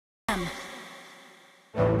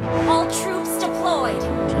All troops deployed.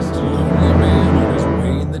 Just a lonely man on his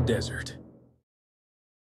way in the desert.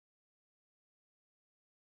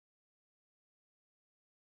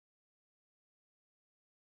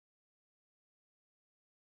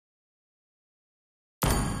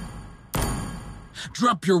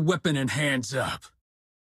 Drop your weapon and hands up.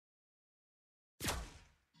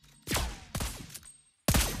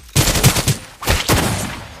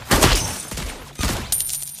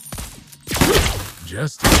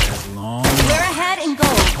 Just as long. We're ahead in gold.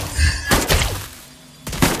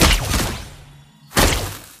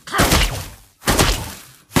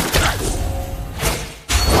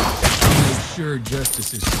 I'll make sure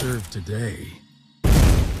justice is served today.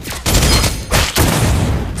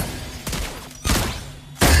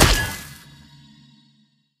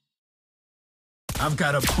 I've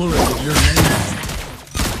got a bullet with your name on it.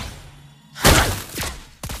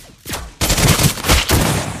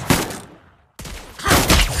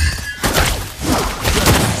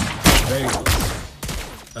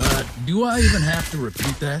 Do I even have to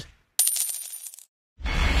repeat that?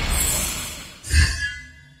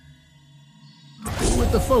 Do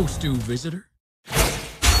what the folks do, visitor.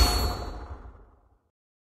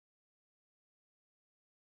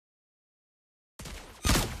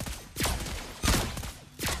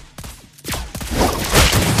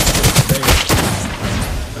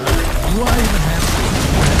 Do I even have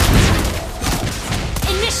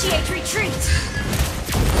to... Initiate retreat!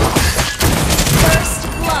 First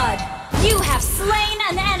blood! You have slain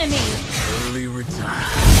an enemy! Early retire.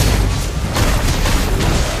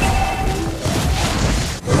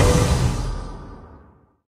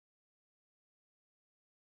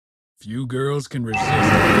 Few girls can resist.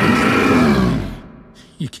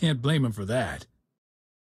 You can't blame them for that.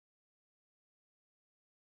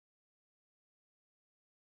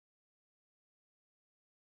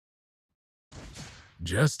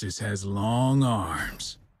 Justice has long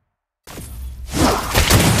arms.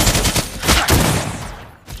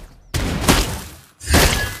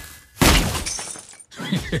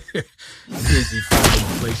 Busy finding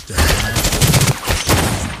a place to hide.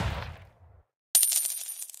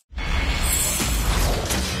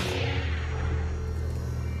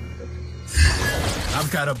 I've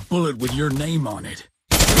got a bullet with your name on it.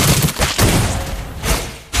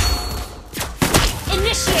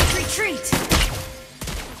 Initiate retreat!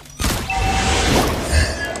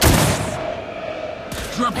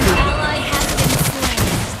 Drop An ally has been slain.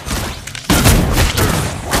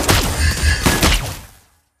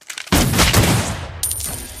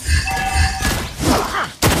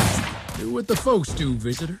 Do what the folks do,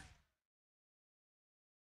 visitor.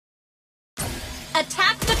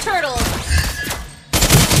 Attack the turtle!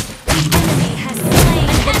 An enemy has slain.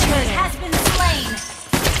 An enemy has been slain.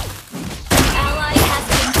 An ally has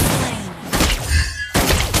been slain.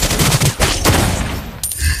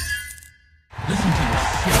 Listen to your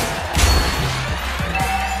shit.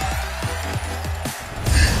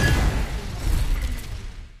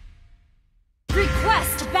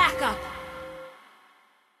 Request backup.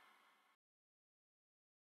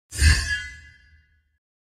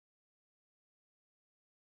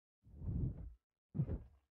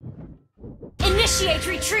 Initiate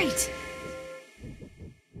retreat!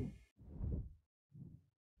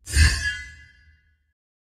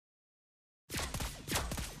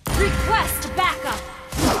 Request backup!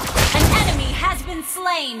 An enemy has been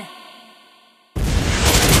slain!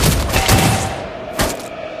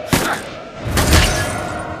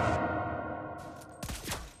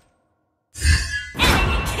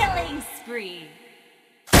 Enemy killing spree!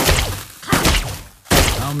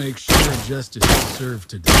 I'll make sure justice is served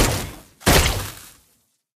today.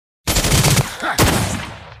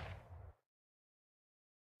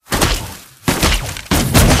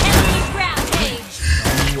 Enemy rampage!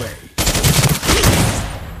 On the way.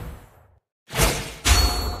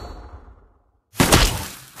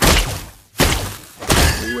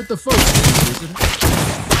 Do what the folks do, visitor.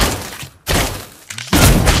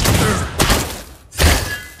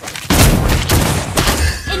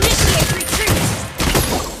 Initiate retreat!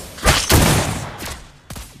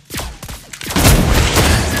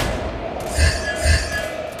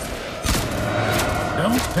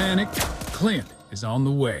 Don't panic. Clint is on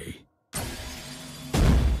the way.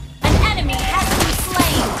 An enemy has been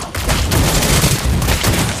slain!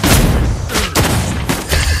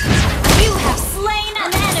 You have slain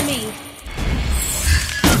an enemy!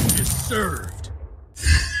 Justice served.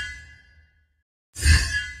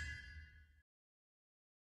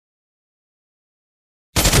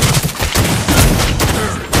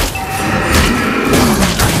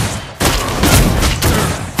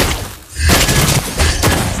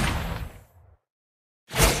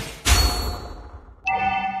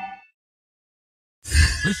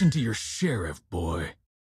 Listen to your sheriff, boy.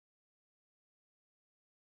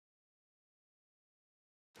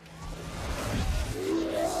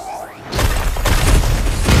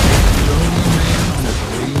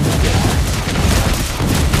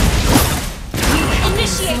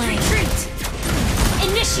 Initiate retreat!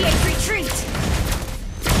 Initiate retreat!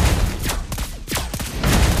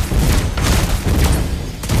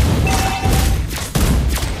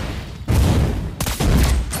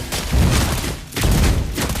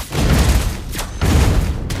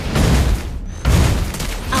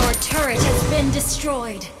 Our turret has been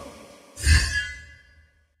destroyed.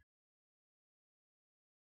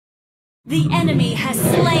 The enemy has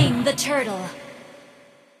slain the turtle.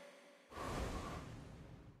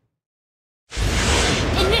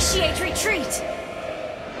 Initiate retreat!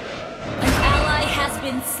 An ally has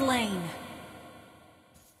been slain.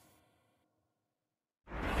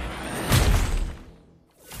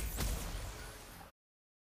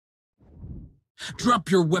 Drop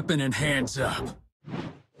your weapon and hands up.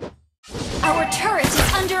 Our turret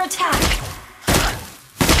is under attack.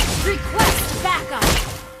 Request backup.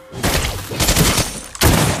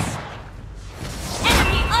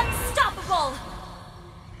 Enemy unstoppable.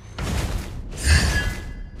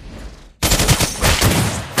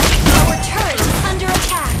 Our turret is under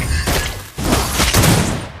attack.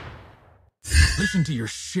 Listen to your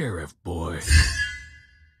sheriff, boy.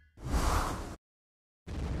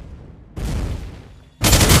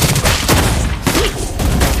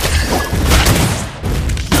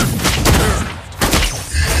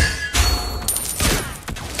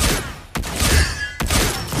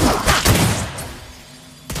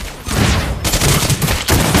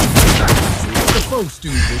 Folks do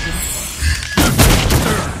vision.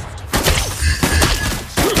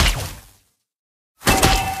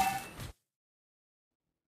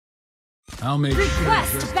 I'll make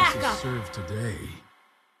Request sure justice backup. is served today.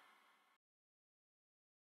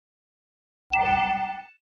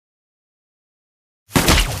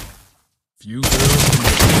 Few girls.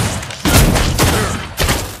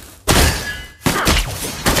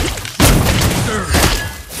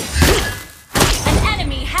 An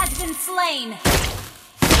enemy has been slain.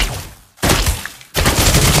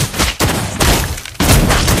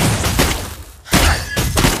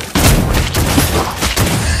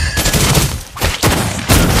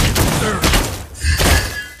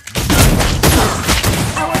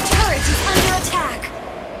 Our turret is under attack.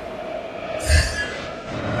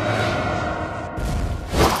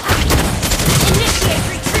 Initiate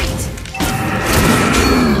retreat.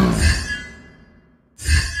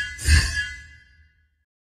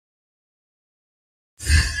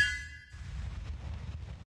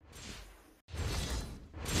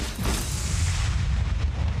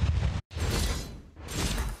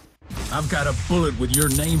 I've got a bullet with your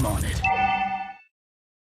name on it.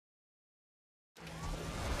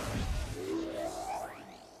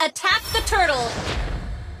 Attack the turtle.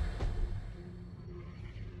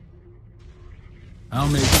 I'll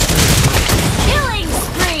make sure. Killing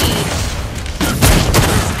spree.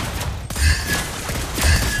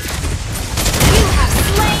 You have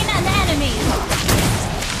slain an enemy.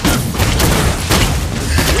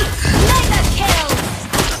 Mega kill.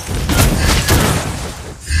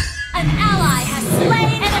 An ally has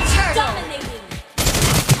slain a turtle. Dominating.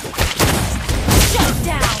 Shut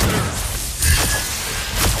down.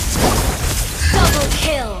 Double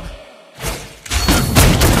kill.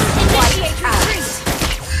 Initiate retreat.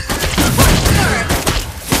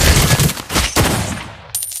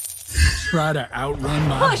 Try to outrun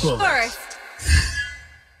my Push bullets. first.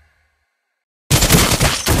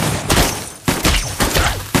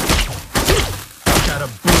 I've got a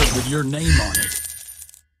bullet with your name on it.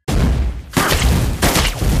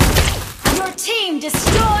 Your team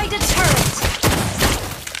destroyed a turret.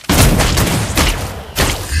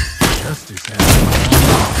 Justice has.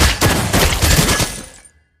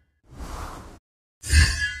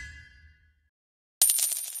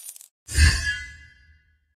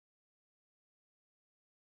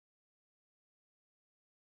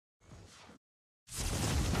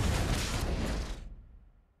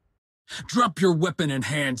 Drop your weapon and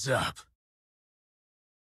hands up.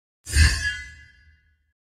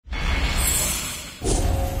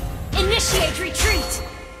 Initiate retreat.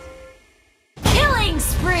 Killing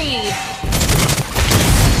spree.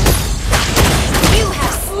 You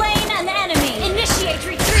have slain an enemy. Initiate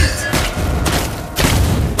retreat.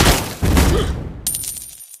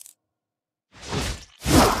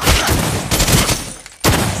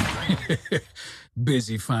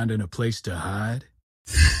 Busy finding a place to hide?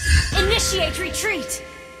 Initiate retreat.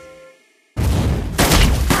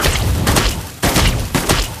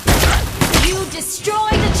 You destroy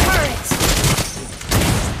the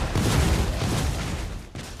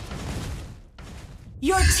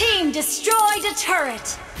Your team destroyed a turret.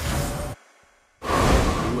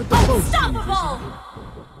 What the folks Unstoppable!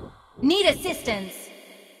 Need assistance.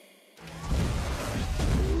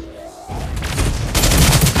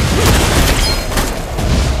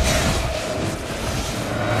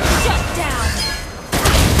 Shut down.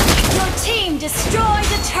 Your team destroyed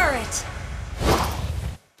a turret.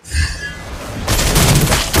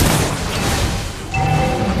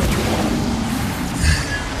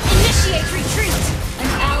 Initiate retreat. An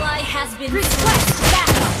ally has been request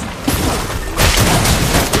backup.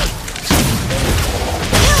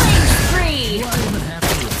 Killing spree. Do I even have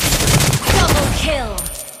to? Double kill.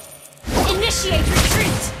 Initiate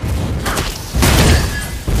retreat.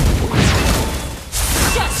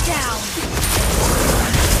 Shut down.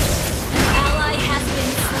 An ally has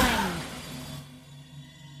been slain.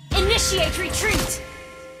 Initiate retreat.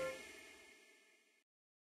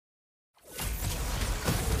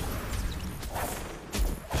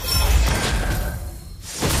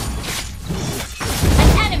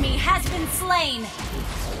 Has been slain.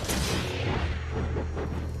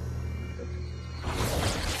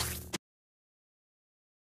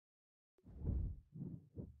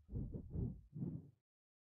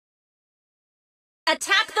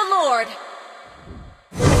 Attack the Lord.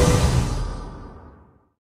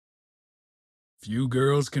 Few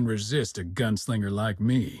girls can resist a gunslinger like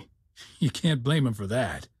me. You can't blame them for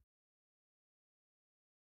that.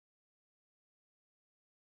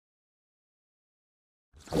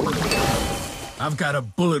 I've got a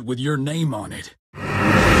bullet with your name on it. Request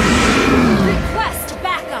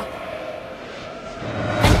backup.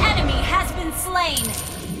 An enemy has been slain.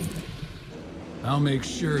 I'll make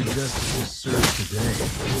sure justice is served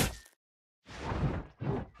today.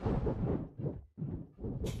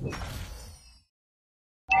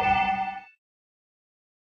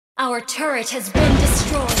 Our turret has been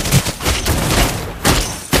destroyed.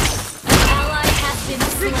 An ally has been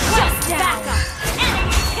slain. Request backup.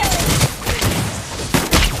 Enemy killing.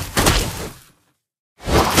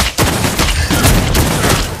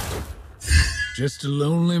 Just a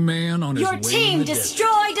lonely man on his way Your in team the desert.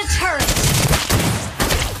 destroyed a turret.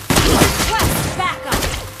 Request backup.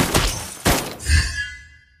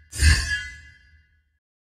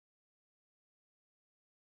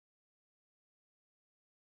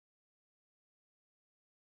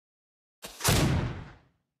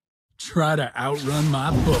 Try to outrun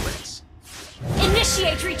my bullets.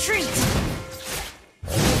 Initiate retreat.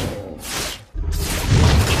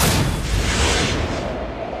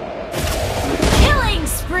 Killing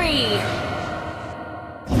spree.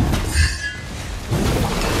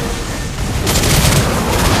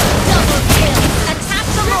 Double kill. Attack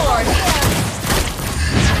the Lord.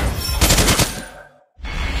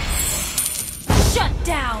 Shut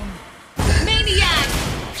down. Maniac.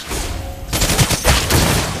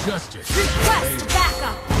 Justice. Request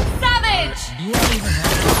backup. Savage. Do I even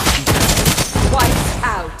have to? Wiped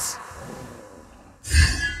out.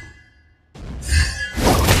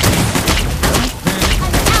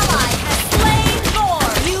 An ally has slain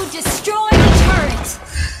Lord. You destroyed a turret.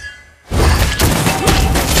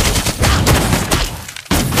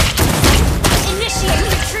 Initiate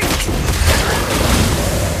retreat.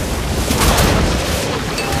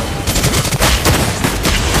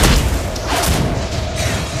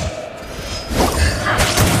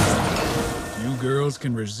 Few girls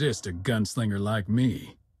can resist a gunslinger like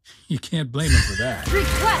me. You can't blame them for that.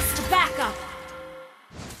 Request backup.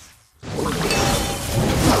 An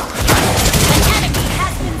enemy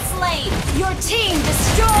has been slain. Your team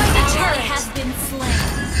destroyed a turret. Has been slain.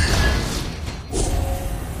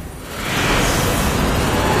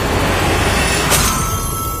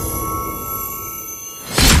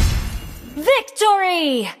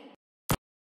 Victory!